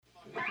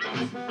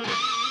Like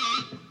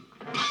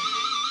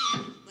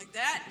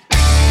that.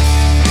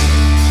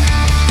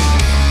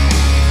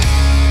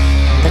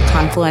 The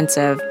confluence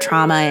of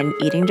trauma and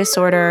eating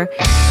disorder.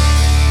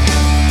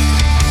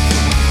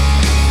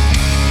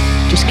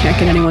 Just can't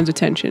get anyone's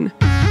attention.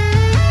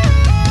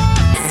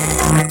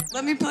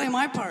 Let me play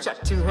my part.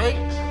 Check 2, hey.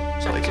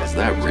 Like, is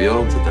that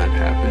real? Did that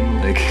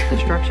happen? Like, The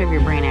structure of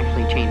your brain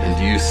actually changes. and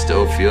do you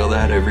still feel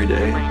that every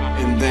day?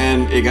 And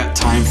then it got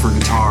time for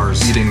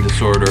guitars. Eating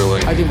disorder,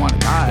 like I didn't want to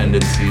die,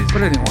 tendencies.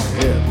 but I didn't want to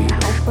live either.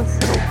 Helpless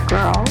little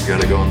girl. You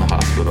gotta go in the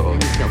hospital.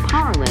 You feel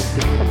powerless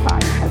because the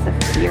body has a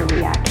fear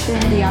reaction.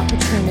 The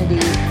opportunity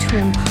to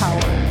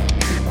empower.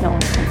 No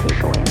one can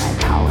take away my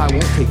power. I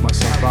won't take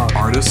myself out.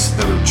 Artists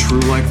that are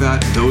true like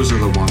that, those are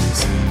the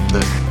ones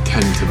that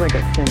tend to Like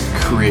a sin.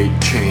 create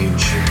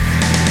change.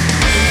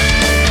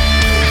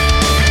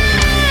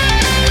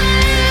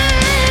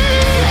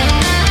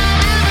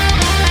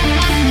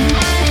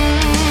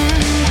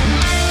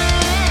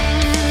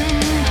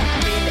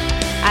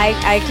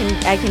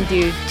 I can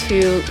do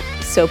two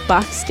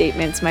soapbox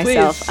statements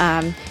myself.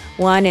 Please.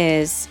 One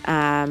is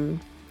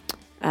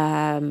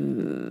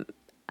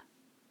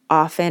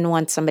often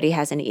once somebody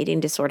has an eating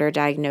disorder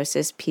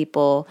diagnosis,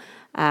 people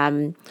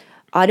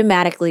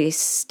automatically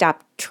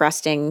stop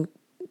trusting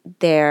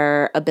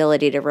their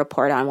ability to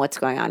report on what's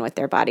going on with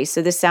their body.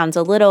 So this sounds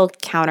a little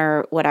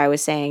counter what I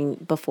was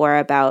saying before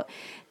about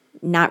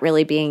not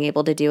really being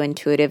able to do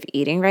intuitive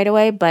eating right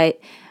away,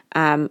 but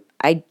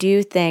I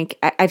do think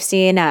I've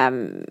seen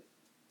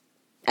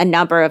a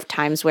number of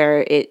times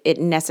where it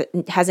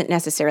hasn't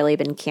necessarily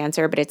been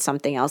cancer, but it's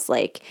something else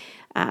like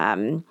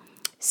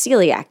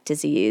celiac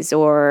disease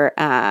or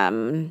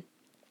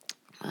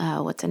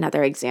what's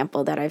another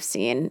example that I've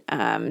seen?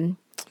 I'm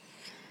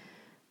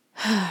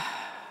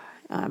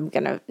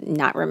going to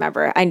not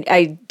remember.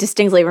 I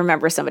distinctly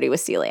remember somebody with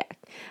celiac.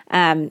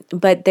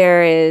 But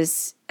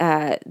there's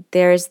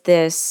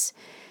this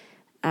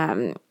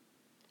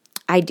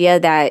idea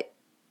that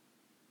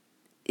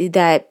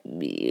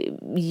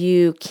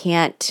you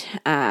can't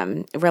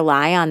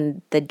rely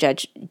on the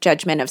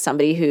judgment of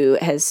somebody who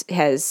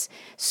has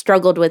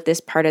struggled with this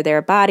part of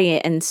their body,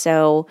 and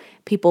so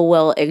people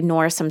will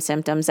ignore some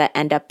symptoms that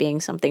end up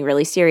being something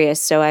really serious.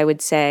 So I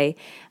would say,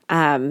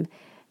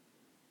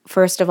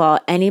 first of all,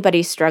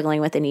 anybody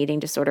struggling with an eating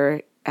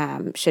disorder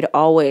should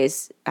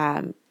always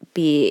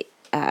be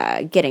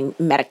getting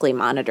medically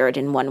monitored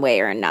in one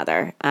way or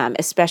another,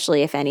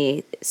 especially if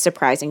any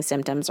surprising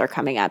symptoms are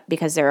coming up,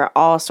 because there are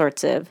all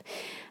sorts of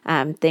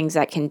things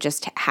that can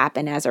just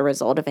happen as a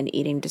result of an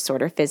eating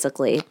disorder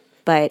physically.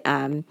 But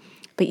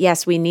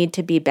yes, we need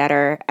to be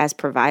better as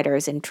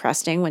providers in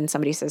trusting when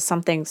somebody says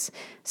something's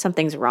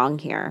wrong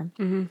here.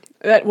 Mm-hmm.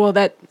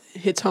 That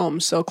hits home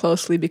so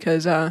closely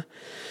because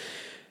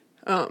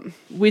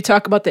we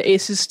talk about the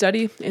ACEs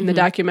study in the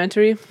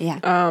documentary.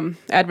 Yeah.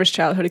 Adverse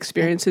Childhood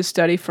Experiences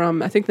study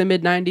from, I think, the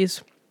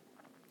mid-90s.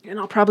 And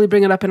I'll probably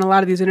bring it up in a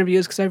lot of these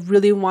interviews because I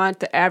really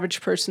want the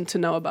average person to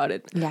know about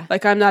it. Yeah.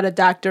 Like, I'm not a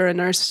doctor, a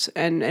nurse,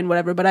 and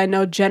whatever, but I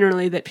know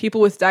generally that people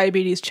with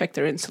diabetes check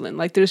their insulin.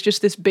 Like, there's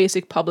just this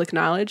basic public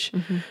knowledge,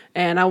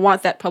 and I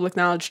want that public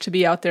knowledge to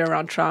be out there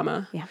around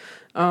trauma. Yeah.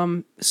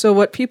 So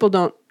what people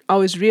don't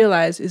always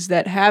realize is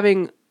that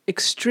having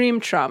extreme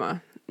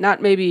trauma,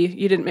 not maybe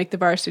you didn't make the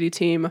varsity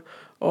team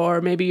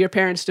or maybe your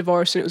parents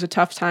divorced and it was a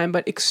tough time,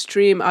 but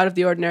extreme out of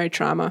the ordinary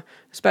trauma,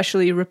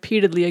 especially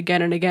repeatedly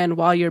again and again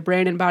while your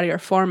brain and body are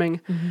forming,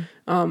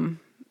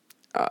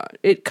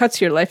 it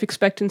cuts your life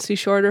expectancy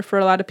shorter for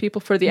a lot of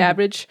people, for the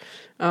average,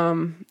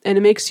 and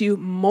it makes you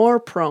more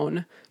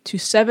prone to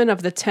 7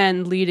 of the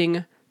 10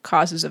 leading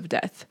causes of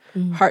death: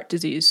 heart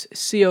disease,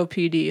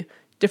 COPD,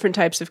 different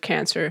types of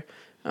cancer,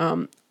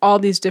 all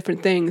these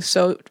different things.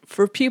 So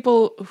for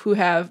people who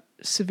have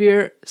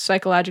severe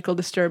psychological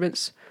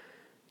disturbance,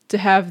 to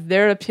have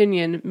their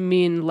opinion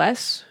mean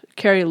less,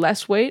 carry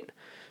less weight,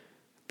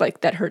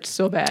 like that hurts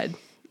so bad.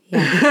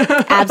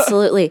 Yeah.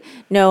 Absolutely.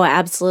 No,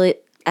 absolutely.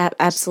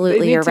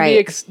 You're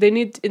right. It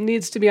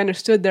needs to be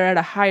understood they're at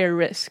a higher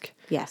risk.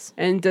 Yes.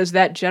 And does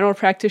that general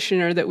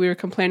practitioner that we were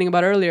complaining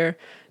about earlier,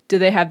 do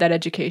they have that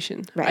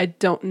education? Right. I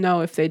don't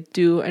know if they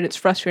do, and it's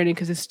frustrating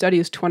because this study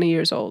is 20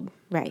 years old.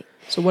 Right.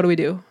 So what do we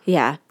do?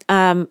 Yeah.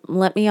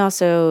 Let me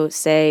also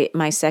say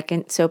my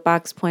second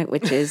soapbox point,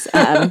 which is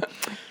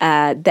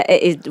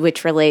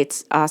which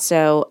relates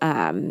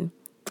also.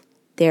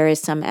 There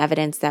is some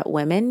evidence that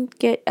women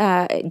get,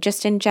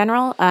 just in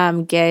general,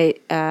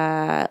 get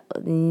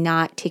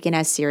not taken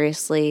as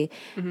seriously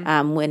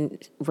when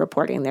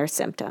reporting their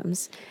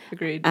symptoms.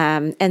 Agreed.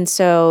 And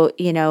so,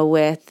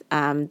 with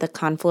the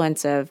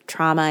confluence of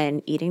trauma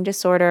and eating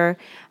disorder,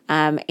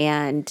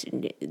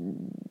 and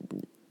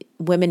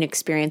women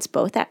experience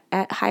both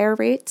at higher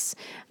rates.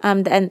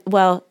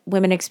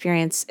 Women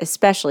experience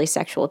especially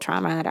sexual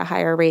trauma at a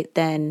higher rate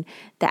than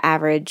the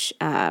average,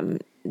 than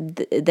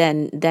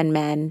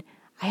men.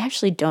 I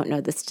actually don't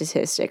know the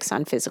statistics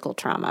on physical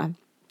trauma.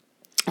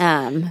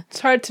 It's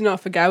hard to know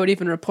if a guy would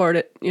even report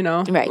it,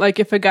 Right. Like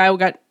if a guy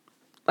got,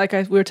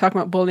 we were talking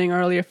about bullying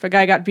earlier, if a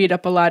guy got beat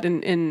up a lot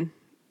in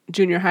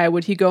junior high,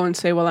 would he go and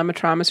say, well, I'm a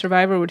trauma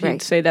survivor? Would he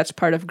Right. say that's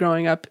part of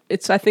growing up?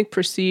 It's, I think,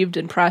 perceived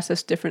and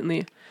processed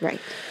differently Right.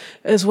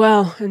 as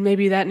well. And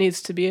maybe that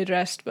needs to be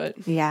addressed. But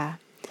Yeah.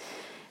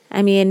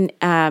 I mean,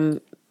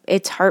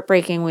 it's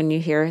heartbreaking when you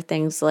hear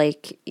things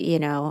like,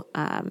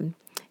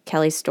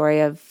 Kelly's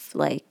story of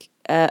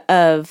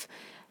of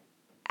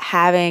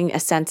having a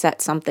sense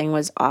that something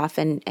was off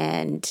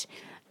and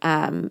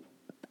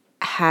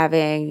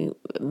having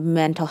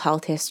mental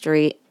health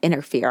history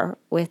interfere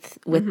with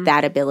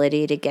that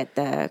ability to get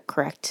the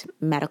correct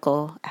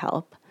medical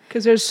help.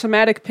 because there's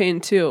somatic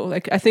pain too.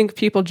 Like, I think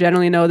people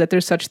generally know that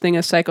there's such thing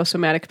as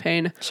psychosomatic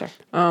pain. Sure.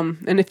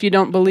 And if you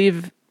don't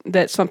believe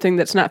that something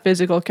that's not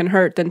physical can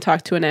hurt, then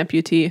talk to an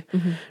amputee,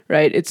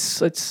 right?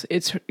 It's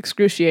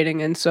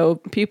excruciating. And so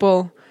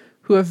people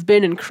who have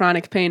been in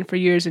chronic pain for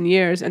years and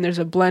years, and there's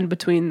a blend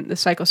between the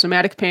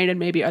psychosomatic pain and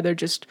maybe other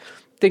just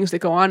things that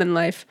go on in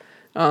life,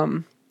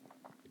 and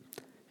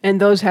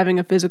those having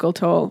a physical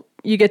toll.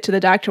 You get to the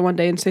doctor one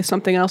day and say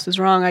something else is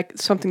wrong.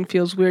 Something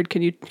feels weird.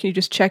 Can you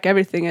just check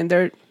everything? And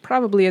they're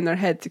probably in their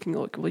head thinking,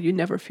 well, you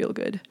never feel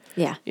good.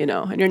 Yeah.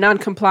 And you're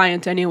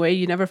non-compliant anyway.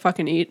 You never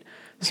fucking eat.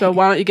 So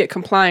why don't you get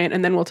compliant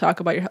and then we'll talk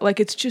about your health.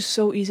 Like, it's just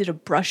so easy to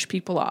brush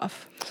people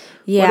off.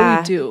 Yeah.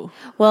 What do we do?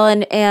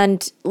 Well,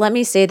 and let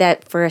me say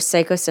that for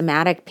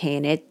psychosomatic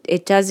pain,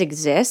 it does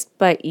exist,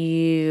 but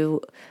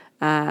you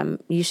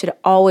should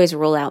always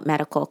rule out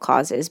medical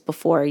causes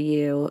before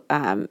you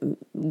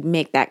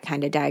make that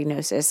kind of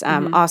diagnosis.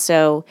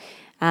 Also,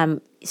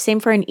 same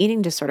for an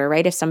eating disorder,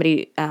 right? If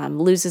somebody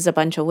loses a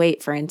bunch of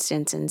weight, for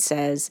instance, and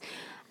says,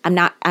 "I'm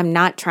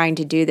not trying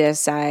to do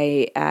this.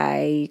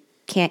 I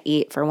can't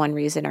eat for one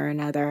reason or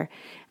another."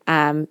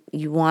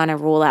 You want to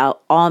rule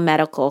out all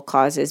medical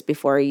causes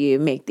before you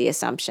make the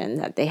assumption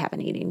that they have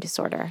an eating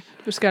disorder.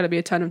 There's got to be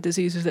a ton of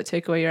diseases that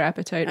take away your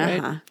appetite,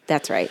 right?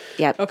 That's right.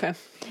 Yep. Okay.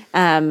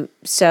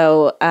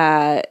 So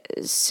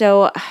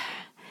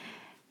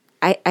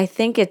I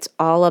think it's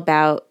all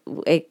about,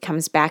 it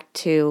comes back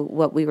to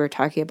what we were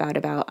talking about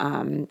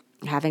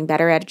having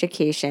better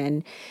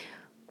education.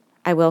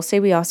 I will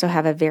say we also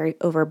have a very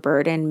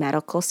overburdened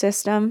medical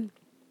system.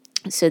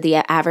 So the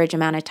average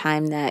amount of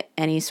time that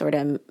any sort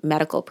of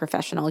medical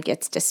professional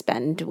gets to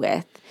spend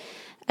with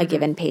a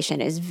given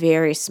patient is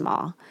very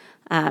small.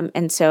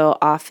 And so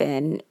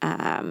often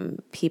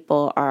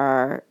people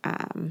are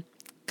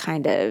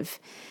kind of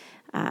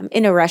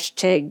in a rush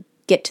to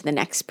get to the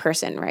next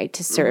person, right,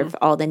 to serve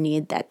all the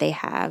need that they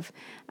have.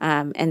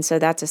 And so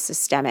that's a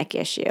systemic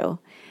issue.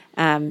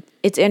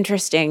 It's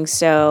interesting.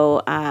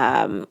 So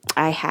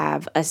I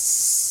have a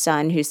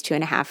son who's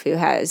 2.5 who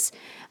has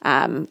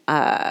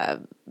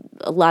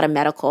a lot of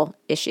medical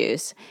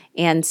issues.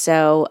 And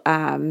so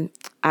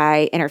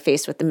I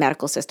interface with the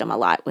medical system a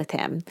lot with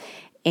him.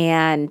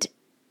 And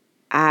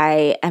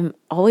I am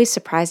always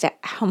surprised at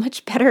how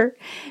much better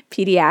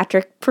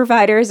pediatric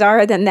providers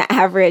are than the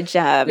average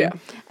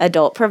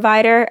adult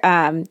provider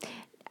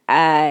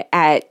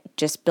at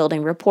just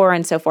building rapport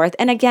and so forth.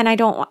 And again, I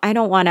don't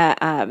want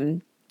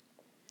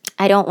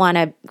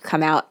to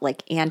come out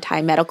like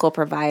anti-medical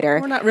provider.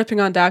 We're not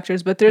ripping on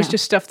doctors, but there's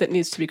just stuff that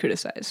needs to be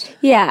criticized.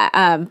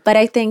 Yeah, but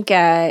I think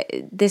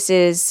this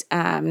is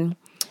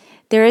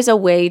there is a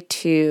way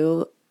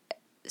to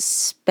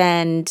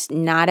spend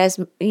not as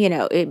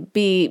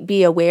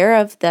be aware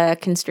of the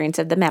constraints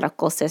of the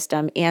medical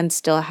system and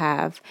still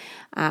have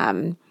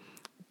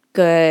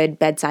good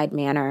bedside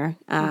manner,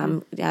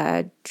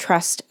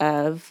 trust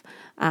of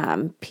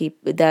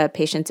the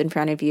patients in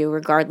front of you,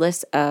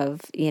 regardless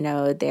of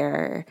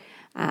their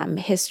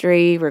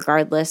history,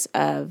 regardless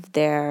of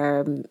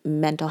their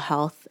mental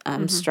health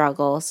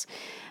struggles.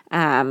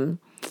 And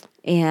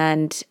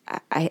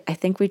I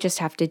think we just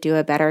have to do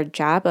a better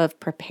job of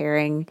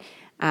preparing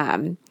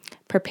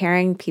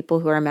people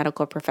who are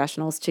medical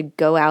professionals to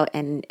go out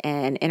and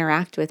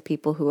interact with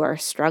people who are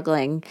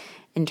struggling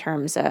in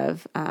terms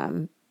of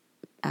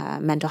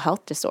mental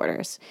health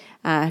disorders,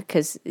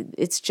 because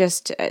it's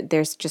just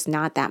there's just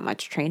not that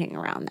much training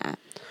around that.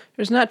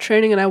 There's not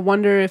training, and I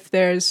wonder if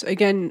there's,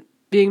 again,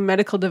 being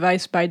medical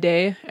device by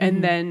day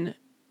and then,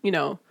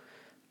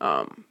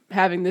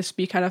 having this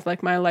be kind of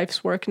like my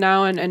life's work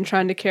now and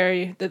trying to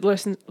carry the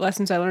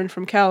lessons I learned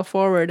from Cal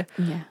forward.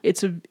 Yeah.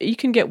 You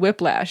can get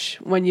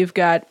whiplash when you've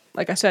got,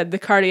 like I said, the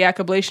cardiac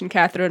ablation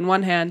catheter in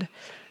one hand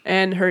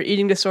and her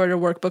eating disorder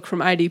workbook from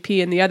IDP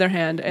in the other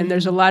hand. And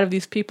there's a lot of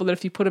these people that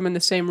if you put them in the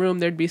same room,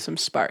 there'd be some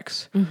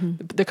sparks.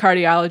 The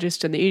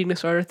cardiologist and the eating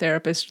disorder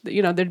therapist,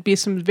 there'd be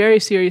some very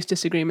serious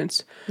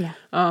disagreements. Yeah.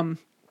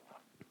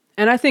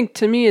 And I think,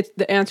 to me,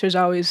 the answer is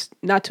always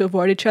not to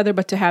avoid each other,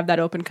 but to have that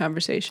open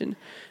conversation.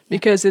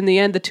 Because in the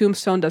end, the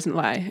tombstone doesn't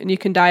lie. And you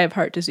can die of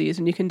heart disease,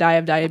 and you can die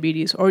of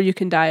diabetes, or you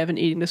can die of an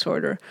eating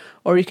disorder,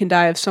 or you can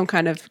die of some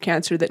kind of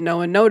cancer that no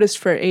one noticed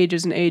for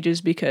ages and ages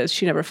because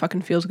she never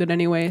fucking feels good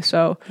anyway.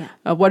 So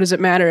what does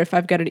it matter if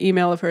I've got an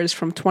email of hers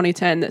from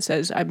 2010 that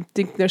says, I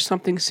think there's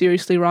something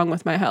seriously wrong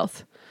with my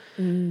health.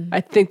 I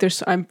think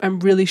I'm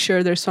really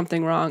sure there's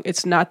something wrong.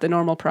 It's not the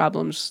normal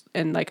problems.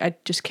 And I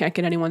just can't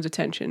get anyone's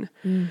attention.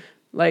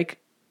 Like,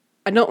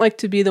 I don't like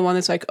to be the one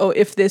that's like, oh,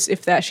 if this,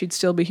 if that, she'd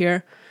still be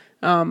here.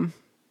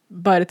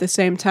 But at the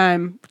same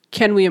time,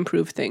 can we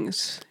improve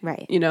things?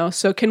 Right. You know,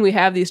 so can we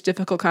have these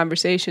difficult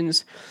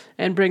conversations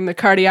and bring the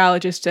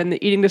cardiologist and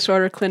the eating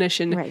disorder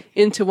clinician Right.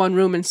 into one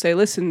room and say,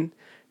 listen,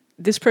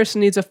 this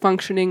person needs a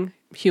functioning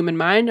human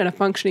mind and a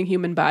functioning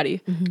human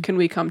body. Can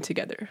we come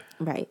together?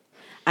 Right.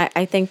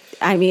 I think,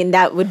 I mean,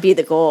 that would be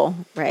the goal,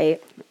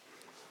 right?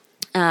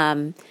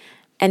 And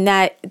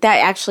that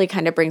actually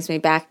kind of brings me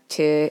back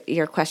to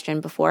your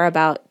question before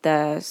about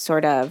the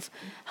sort of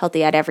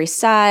healthy at every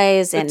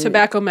size and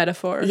Tobacco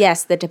metaphor.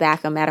 Yes, the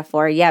tobacco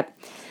metaphor. Yep.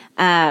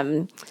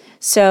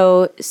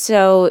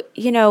 So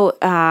you know,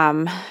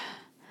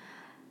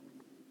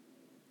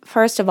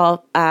 first of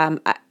all,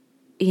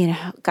 you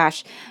know,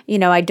 gosh, you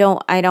know, I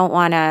don't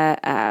want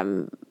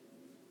to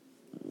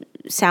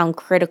sound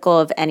critical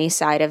of any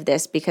side of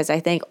this because I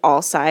think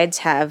all sides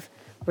have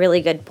really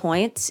good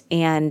points,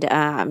 and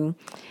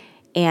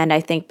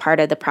I think part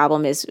of the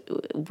problem is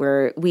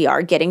we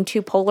are getting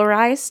too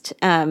polarized.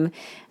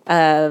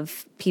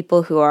 Of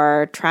people who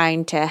are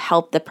trying to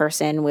help the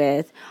person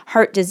with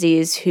heart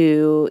disease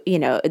who, you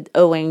know,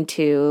 owing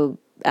to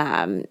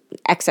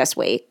excess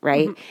weight,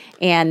 right?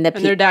 And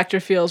their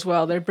doctor feels,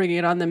 well, they're bringing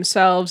it on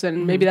themselves,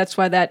 and maybe that's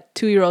why that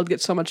 2-year-old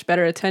gets so much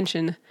better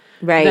attention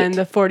Right. than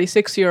the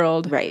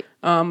 46-year-old. Right.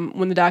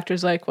 When the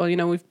doctor's like, well, you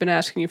know, we've been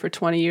asking you for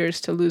 20 years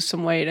to lose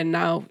some weight, and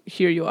now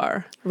here you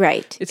are.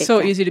 Right. It's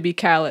so easy to be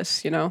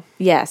callous, you know?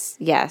 Yes,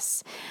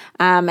 yes.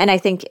 And I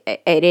think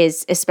it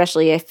is,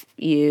 especially if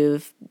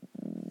you've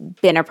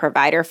been a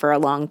provider for a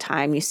long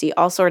time, you see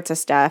all sorts of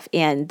stuff.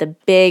 And the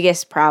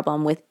biggest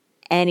problem with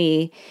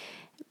any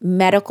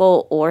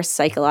medical or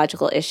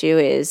psychological issue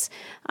is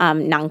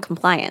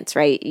non-compliance,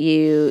 right?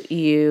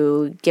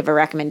 You give a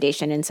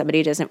recommendation and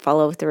somebody doesn't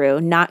follow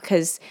through, not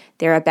because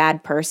they're a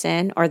bad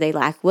person or they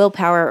lack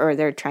willpower or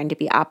they're trying to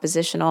be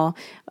oppositional,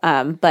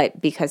 but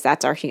because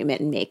that's our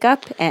human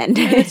makeup. And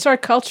it's our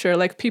culture.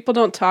 Like, people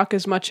don't talk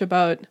as much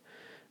about,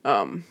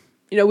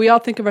 you know, we all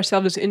think of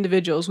ourselves as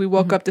individuals. We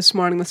woke up this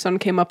morning, the sun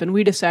came up, and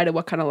we decided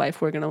what kind of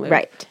life we're going to live.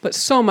 Right. But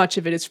so much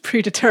of it is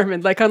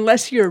predetermined. Like,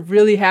 unless you're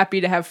really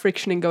happy to have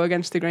friction and go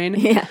against the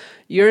grain,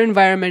 your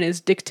environment is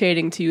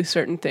dictating to you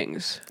certain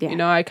things. Yeah. You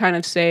know, I kind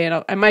of say,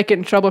 and I might get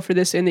in trouble for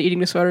this in the eating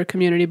disorder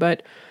community,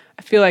 but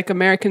I feel like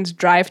Americans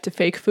drive to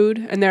fake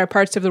food, and there are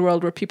parts of the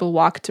world where people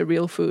walk to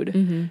real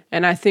food.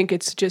 And I think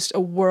it's just a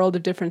world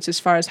of difference as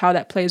far as how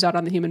that plays out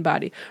on the human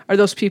body. Are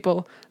those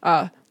people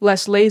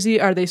less lazy?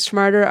 Are they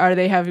smarter? Are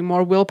they having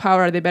more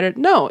willpower? Are they better?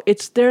 No,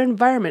 it's their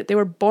environment. They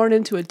were born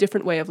into a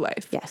different way of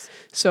life. Yes.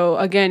 So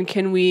again,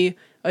 can we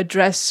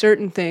address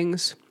certain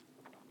things,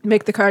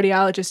 make the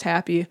cardiologist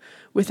happy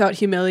without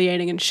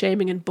humiliating and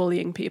shaming and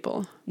bullying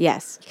people?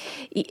 Yes.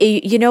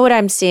 You know what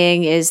I'm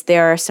seeing is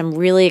there are some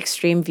really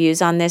extreme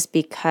views on this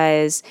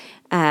because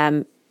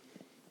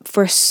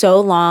for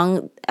so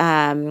long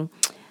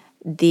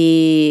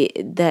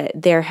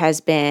there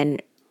has been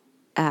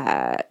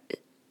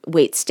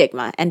weight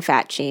stigma and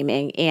fat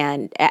shaming,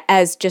 and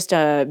as just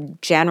a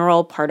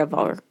general part of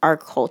our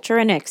culture,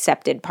 an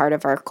accepted part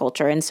of our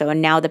culture. And so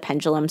now the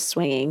pendulum's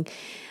swinging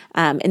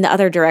in the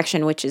other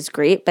direction, which is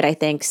great. But I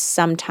think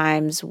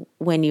sometimes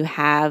when you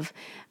have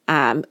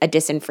a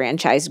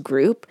disenfranchised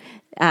group,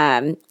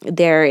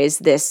 there is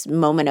this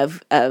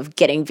moment of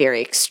getting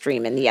very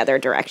extreme in the other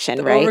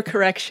direction, right?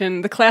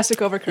 Overcorrection, the classic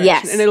overcorrection.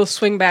 Yes. And it'll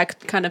swing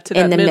back kind of to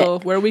that middle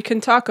where we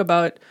can talk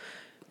about,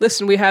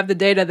 listen, we have the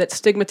data that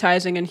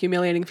stigmatizing and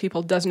humiliating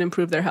people doesn't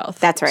improve their health.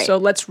 That's right. So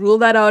let's rule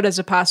that out as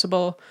a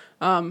possible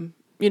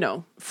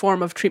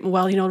form of treatment.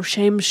 Well,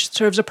 shame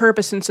serves a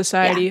purpose in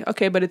society. Yeah.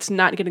 Okay, but it's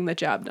not getting the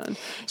job done.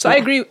 So I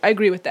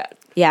agree with that.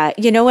 Yeah.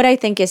 You know what I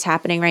think is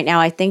happening right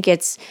now? I think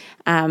it's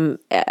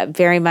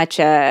very much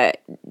a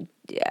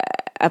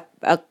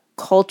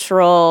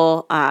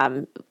cultural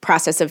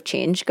process of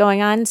change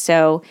going on.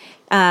 So,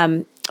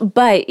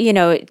 but you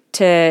know,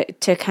 to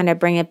kind of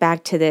bring it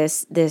back to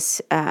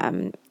this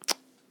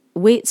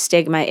weight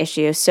stigma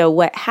issue. So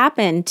what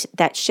happened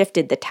that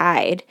shifted the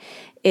tide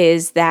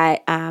is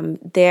that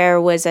there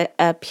was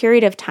a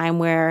period of time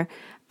where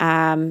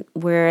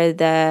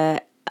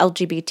the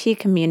LGBT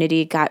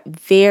community got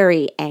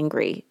very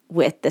angry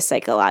with the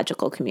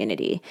psychological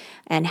community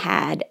and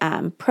had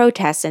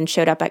protests and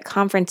showed up at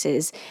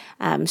conferences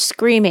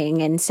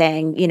screaming and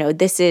saying, you know,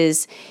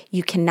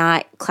 you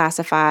cannot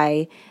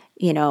classify,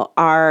 you know,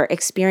 our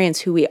experience,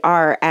 who we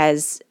are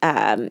as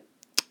a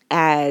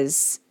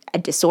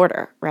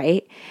disorder,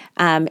 right?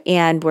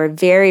 And we're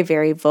very,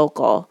 very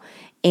vocal.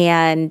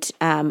 And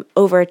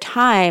over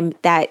time,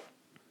 that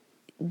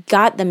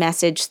got the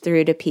message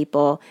through to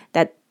people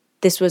that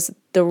this was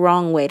the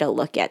wrong way to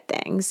look at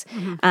things.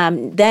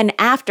 Then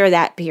after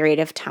that period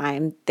of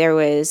time, there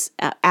was,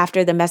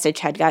 after the message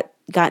had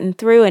gotten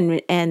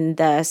through and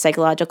the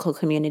psychological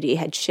community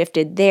had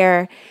shifted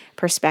their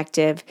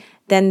perspective,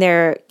 then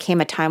there came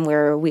a time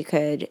where we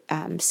could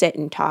sit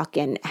and talk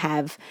and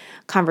have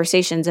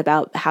conversations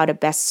about how to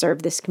best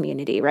serve this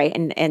community, right?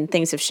 And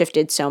things have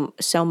shifted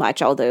so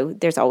much, although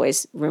there's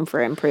always room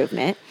for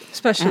improvement.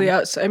 Especially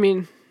outside. I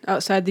mean,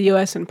 outside the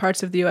U.S. and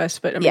parts of the U.S.,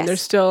 but I mean, Yes.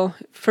 there's still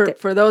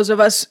for those of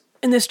us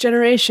in this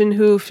generation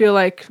who feel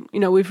like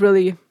we've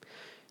really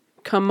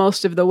come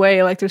most of the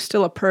way. Like there's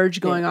still a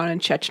purge going on in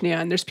Chechnya,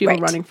 and there's people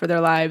Right. running for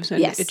their lives, and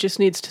Yes. it just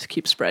needs to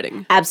keep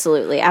spreading.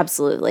 Absolutely,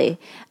 absolutely.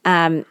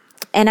 And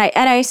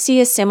I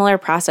see a similar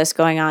process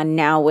going on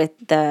now with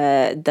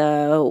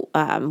the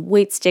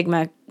weight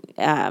stigma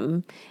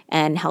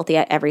and healthy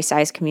at every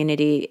size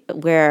community,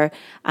 where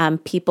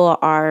people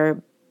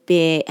are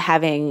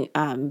having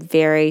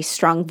very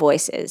strong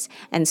voices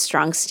and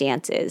strong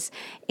stances,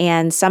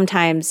 and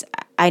sometimes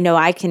I know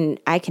I can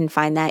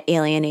find that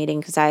alienating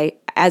because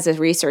as a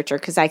researcher,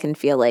 because I can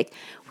feel like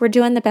we're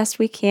doing the best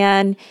we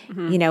can.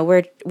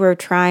 We're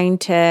trying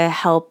to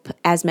help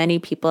as many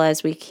people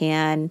as we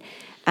can.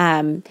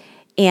 And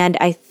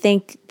I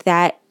think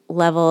that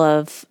level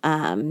of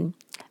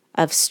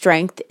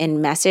strength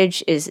in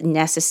message is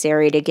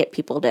necessary to get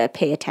people to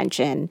pay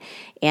attention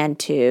and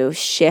to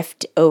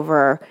shift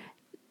over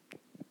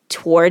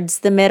towards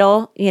the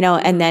middle,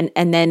 and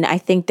then I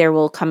think there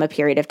will come a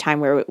period of time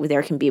where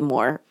there can be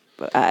more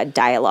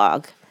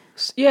dialogue.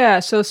 Yeah.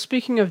 So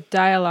speaking of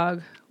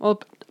dialogue,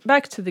 well,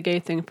 back to the gay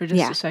thing for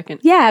just a second.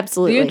 Yeah,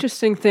 absolutely. The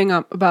interesting thing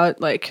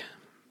about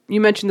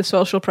you mentioned the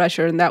social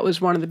pressure, and that was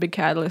one of the big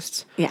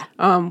catalysts. Yeah.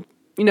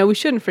 We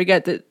shouldn't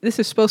forget that this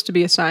is supposed to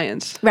be a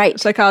science. Right.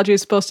 Psychology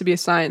is supposed to be a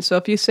science. So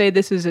if you say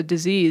this is a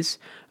disease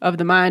of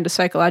the mind, a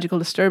psychological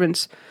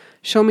disturbance,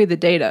 show me the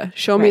data.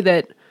 Show me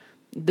that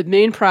the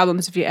main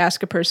problems, if you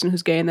ask a person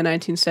who's gay in the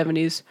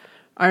 1970s,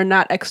 are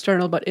not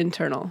external but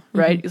internal,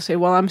 right? You'll say,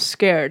 well, I'm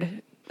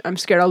scared. I'm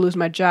scared I'll lose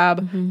my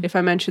job. If I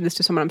mention this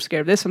to someone, I'm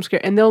scared of this, I'm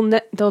scared. And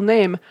they'll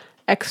name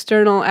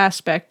external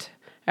aspect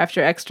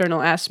after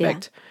external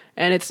aspect.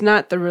 Yeah. And it's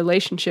not the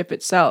relationship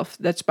itself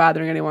that's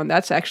bothering anyone.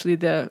 That's actually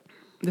the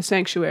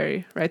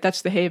sanctuary, right?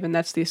 That's the haven,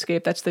 that's the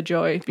escape, that's the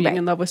joy, being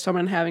in love with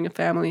someone and having a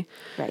family.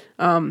 Right.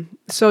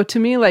 So to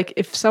me,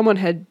 if someone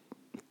had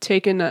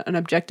taken an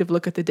objective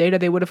look at the data,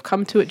 they would have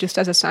come to it just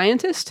as a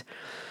scientist.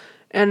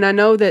 And I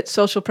know that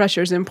social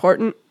pressure is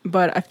important,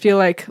 but I feel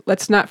like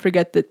let's not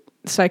forget that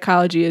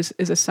psychology is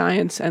a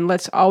science, and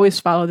let's always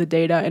follow the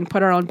data and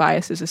put our own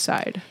biases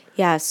aside.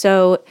 Yeah,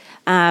 so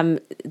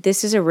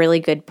this is a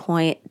really good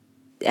point.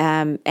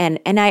 And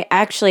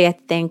I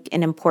think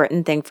an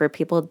important thing for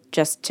people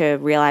just to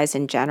realize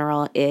in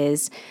general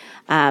is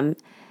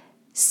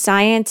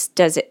science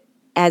does it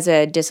as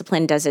a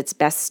discipline does its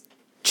best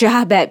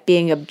job at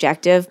being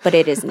objective, but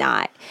it is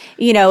not.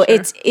 Sure.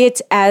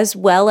 It's as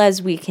well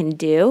as we can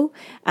do,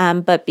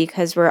 but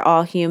because we're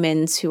all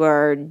humans who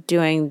are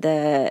doing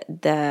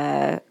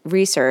the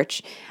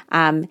research,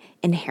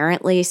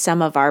 inherently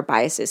some of our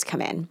biases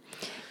come in.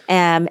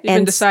 And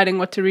deciding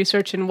what to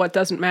research and what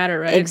doesn't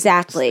matter, right?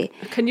 Exactly.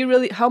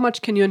 How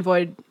much can you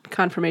avoid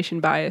confirmation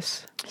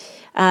bias?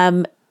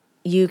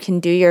 You can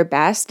do your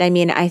best. I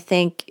mean, I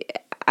think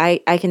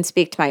I can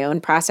speak to my own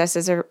process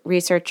as a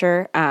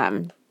researcher.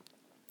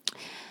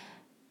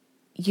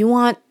 You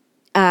want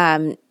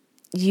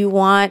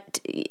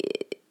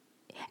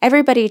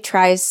everybody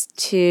tries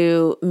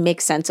to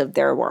make sense of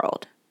their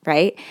world,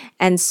 right?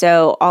 And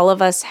so all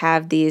of us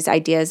have these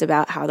ideas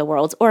about how the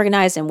world's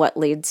organized and what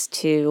leads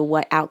to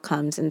what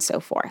outcomes and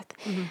so forth.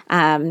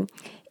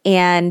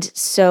 And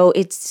so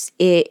it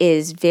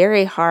is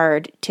very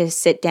hard to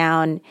sit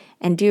down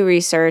and do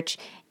research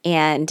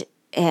and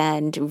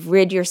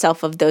rid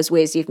yourself of those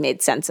ways you've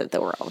made sense of the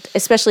world,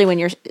 especially when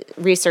you're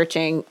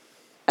researching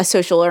a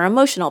social or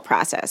emotional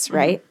process,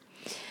 right?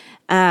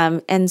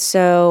 And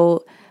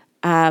so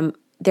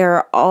there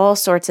are all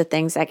sorts of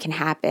things that can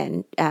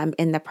happen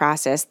in the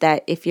process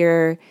that if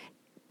you're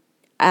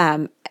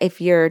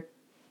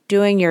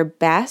doing your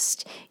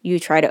best, you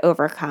try to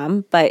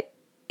overcome, but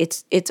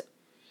it's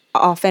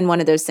often one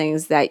of those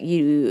things that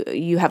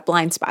you have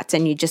blind spots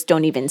and you just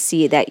don't even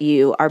see that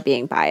you are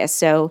being biased.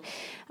 So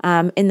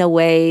in the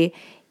way,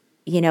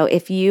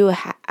 if you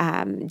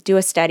do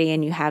a study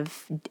and you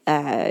have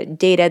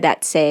data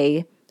that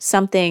say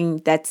something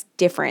that's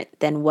different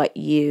than what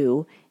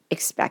you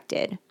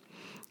expected,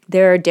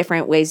 there are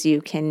different ways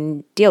you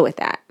can deal with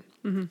that.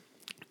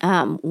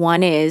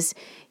 One is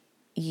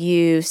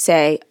you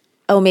say,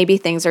 oh, maybe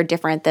things are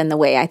different than the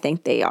way I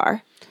think they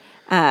are.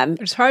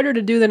 It's harder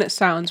to do than it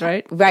sounds,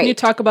 right? Right. Can you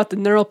talk about the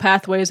neural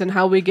pathways and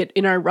how we get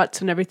in our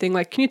ruts and everything?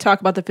 Can you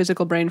talk about the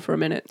physical brain for a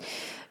minute?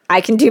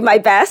 I can do my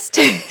best.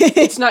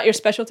 It's not your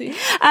specialty?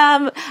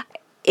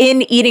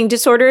 In eating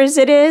disorders,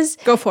 it is.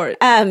 Go for it.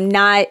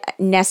 Not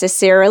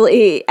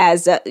necessarily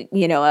as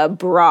a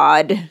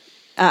broad.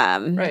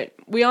 Right.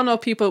 We all know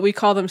people, we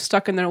call them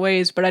stuck in their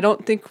ways, but I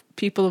don't think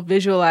people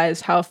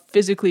visualize how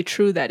physically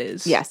true that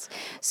is. Yes.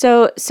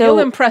 So you'll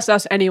impress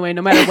us anyway,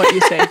 no matter what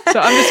you say. So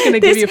I'm just going to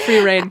give you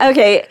free rein.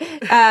 Okay.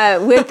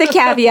 With the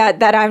caveat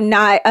that I'm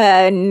not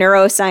a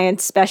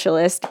neuroscience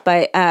specialist,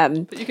 but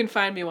you can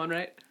find me one,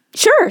 right?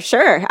 Sure.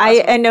 Awesome.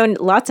 I know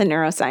lots of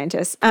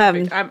neuroscientists.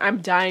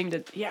 I'm dying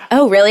to. Yeah.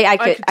 Oh, really? I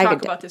could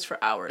talk about this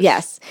for hours.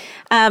 Yes.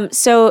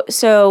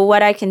 So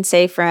what I can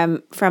say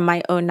from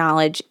my own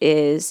knowledge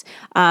is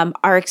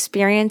our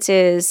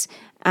experiences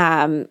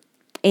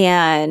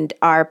and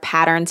our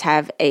patterns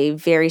have a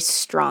very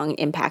strong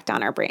impact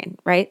on our brain,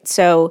 right?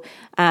 So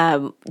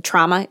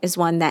trauma is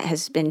one that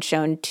has been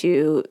shown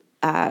to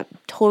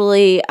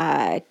totally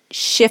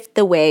shift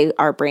the way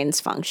our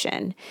brains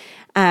function.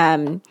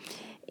 And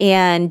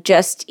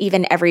just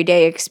even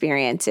everyday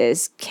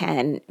experiences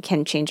can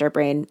change our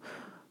brain.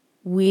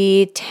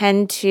 We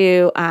tend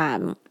to,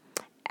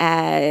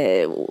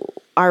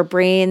 our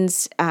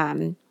brains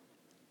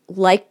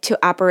like to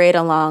operate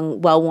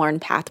along well-worn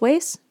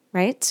pathways,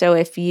 right? So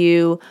if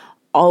you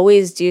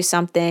always do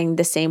something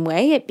the same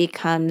way, it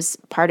becomes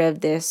part of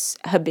this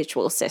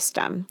habitual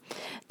system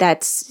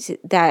that's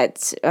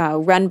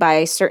run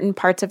by certain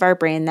parts of our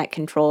brain that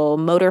control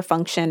motor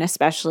function,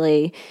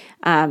 especially,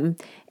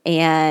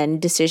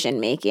 and decision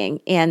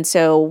making. And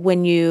so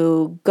when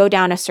you go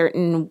down a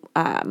certain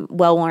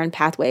well-worn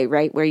pathway,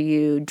 right, where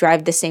you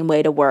drive the same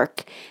way to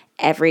work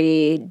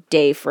every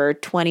day for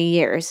 20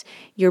 years,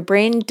 your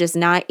brain does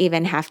not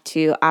even have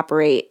to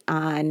operate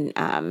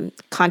on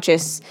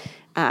conscious,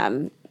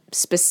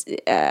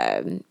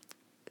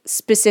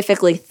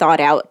 specifically thought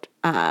out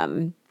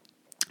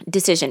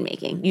decision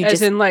making. You As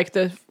just in, like,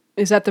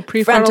 is that the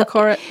prefrontal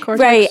cortex?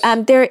 Right.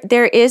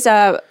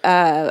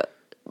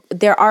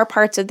 There are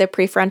parts of the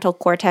prefrontal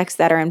cortex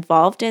that are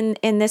involved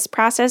in this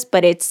process,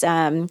 but it's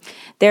there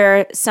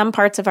are some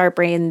parts of our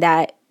brain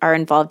that are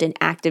involved in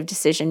active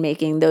decision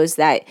making. Those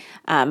that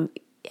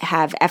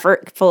have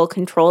effortful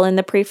control in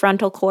the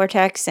prefrontal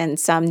cortex, and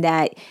some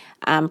that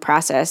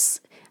process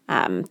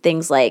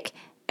things like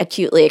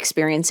acutely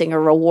experiencing a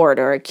reward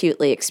or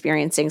acutely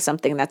experiencing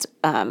something that's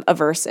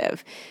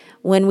aversive.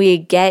 When we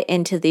get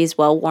into these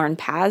well-worn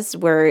paths,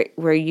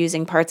 we're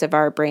using parts of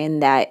our brain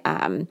that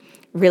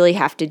really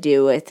have to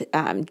do with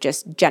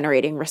just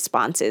generating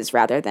responses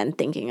rather than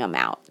thinking them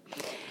out.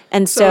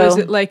 And so is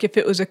it like if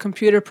it was a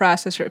computer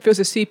processor, if it was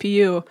a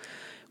CPU,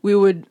 we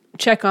would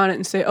check on it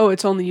and say, oh,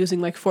 it's only using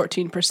like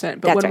 14%.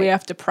 But That's when we right.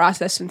 have to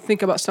process and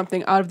think about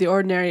something out of the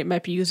ordinary, it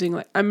might be using,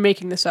 like, I'm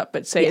making this up,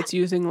 but say it's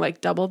using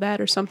like double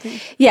that or something.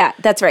 Yeah,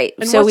 that's right.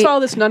 And so what's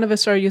all this? None of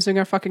us are using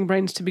our fucking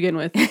brains to begin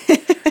with.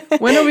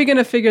 When are we going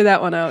to figure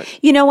that one out?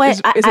 You know what?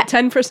 Is it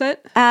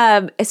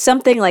 10%?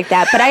 Something like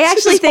that. But I This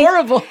actually is think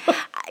horrible.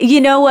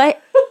 You know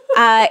what?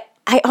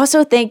 I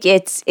also think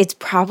it's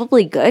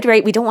probably good,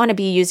 right? We don't want to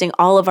be using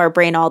all of our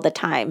brain all the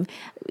time.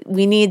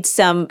 We need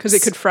some... Because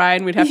it could fry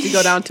and we'd have to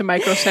go down to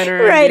Micro Center.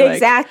 And Right, be like,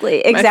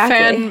 exactly. My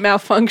fan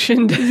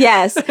malfunctioned.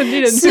 Yes. I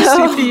need a new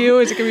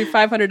CPU. Is it going to be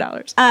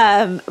 $500?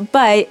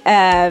 But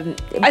I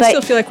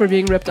still feel like we're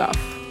being ripped off.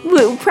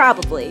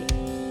 Probably.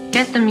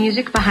 Get the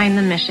music behind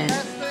the mission.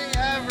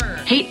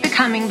 Hate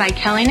Becoming by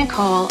Kelly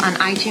Nicole on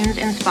iTunes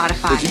and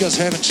Spotify. If you guys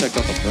haven't checked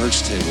out the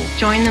merch table,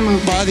 join the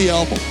movement. Buy the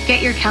album.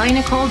 Get your Kelly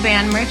Nicole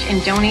band merch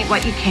and donate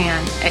what you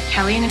can at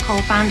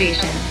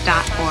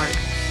kellynicolefoundation.org.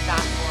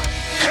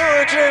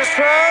 Courage is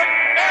strong.